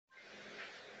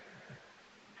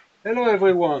Hello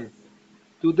everyone.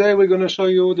 Today we're going to show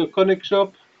you the Konig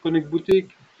shop, Konig boutique,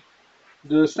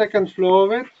 the second floor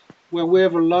of it, where we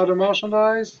have a lot of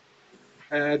merchandise,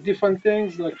 different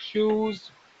things like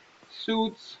shoes,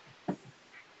 suits,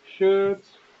 shirts,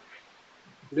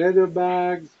 leather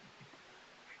bags,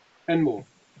 and more.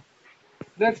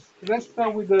 Let's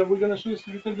start with we're going to show you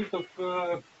a little bit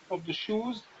of the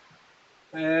shoes.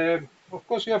 Uh, of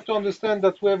course, you have to understand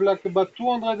that we have like about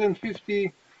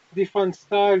 250 different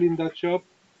style in that shop,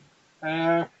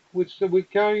 which we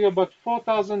carry about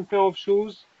 4,000 pair of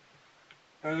shoes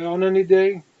on any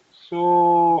day.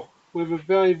 So we have a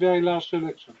very large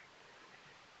selection.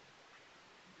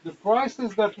 The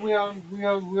prices that we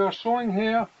are showing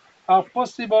here are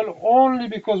possible only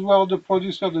because we are the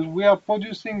producer. That we are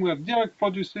producing. We are direct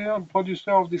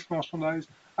producer of this merchandise.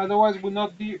 Otherwise, it would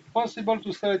not be possible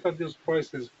to sell it at these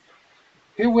prices.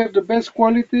 Here we have the best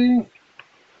quality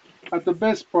at the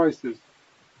best prices.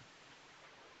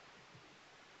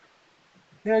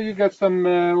 Here you get some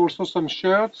also some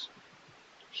shirts.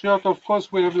 Shirt, of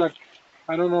course, we have like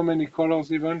I don't know many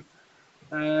colors even.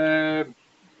 Uh,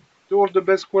 all the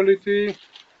best quality,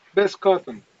 best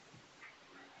cotton.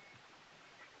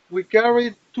 We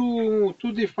carry two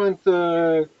different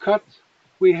cuts.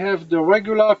 We have the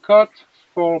regular cut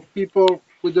for people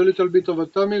with a little bit of a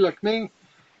tummy like me,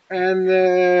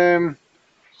 and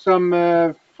some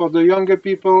for the younger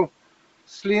people,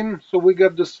 slim. So we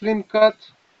got the slim cut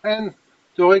and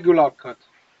the regular cut.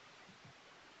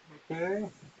 Okay.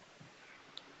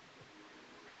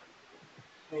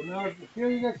 So now here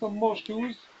you get some more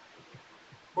shoes.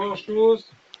 More shoes.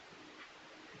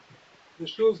 The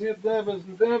shoes here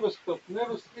never stop,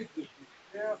 never sleep the shoes.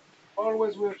 Yeah,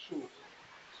 always wear shoes.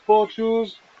 Sport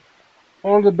shoes,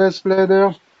 all the best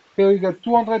leather. Here you got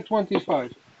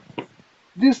 225.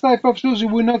 This type of shoes you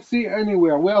will not see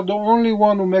anywhere. We are the only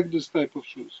one who make this type of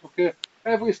shoes. Okay,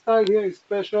 every style here is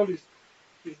special,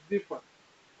 is different.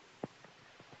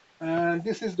 And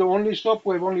this is the only shop.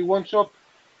 We have only one shop,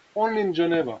 only in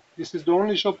Geneva. This is the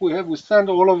only shop we have. We send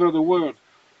all over the world,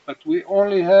 but we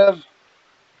only have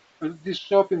this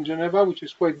shop in Geneva, which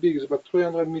is quite big. It's about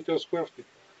 300 meters square feet.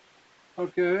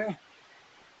 Okay.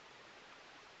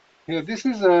 Yeah, this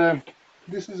is a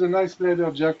nice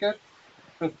leather jacket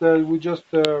that we just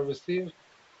received.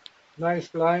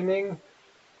 Nice lining,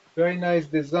 very nice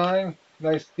design,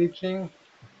 nice stitching.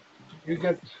 You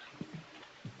get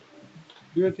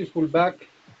beautiful back,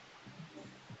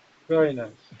 very nice.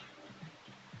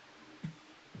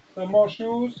 Some more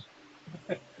shoes.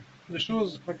 The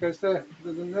shoes, like I said,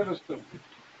 doesn't never stop.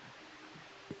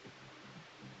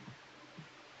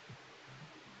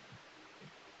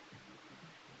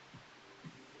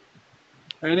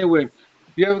 Anyway,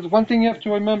 you have one thing you have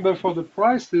to remember for the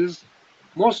prices.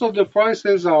 Most of the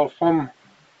prices are from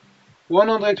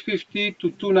 150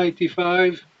 to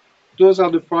 295. Those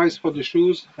are the price for the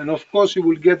shoes, and of course you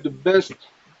will get the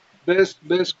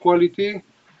best quality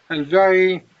and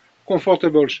very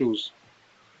comfortable shoes.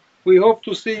 We hope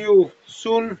to see you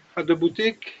soon at the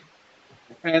boutique,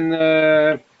 and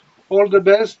all the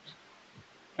best,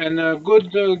 and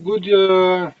good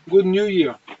new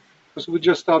year, because we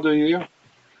just started the year,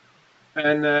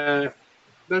 and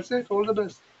that's it. All the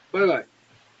best. Bye bye.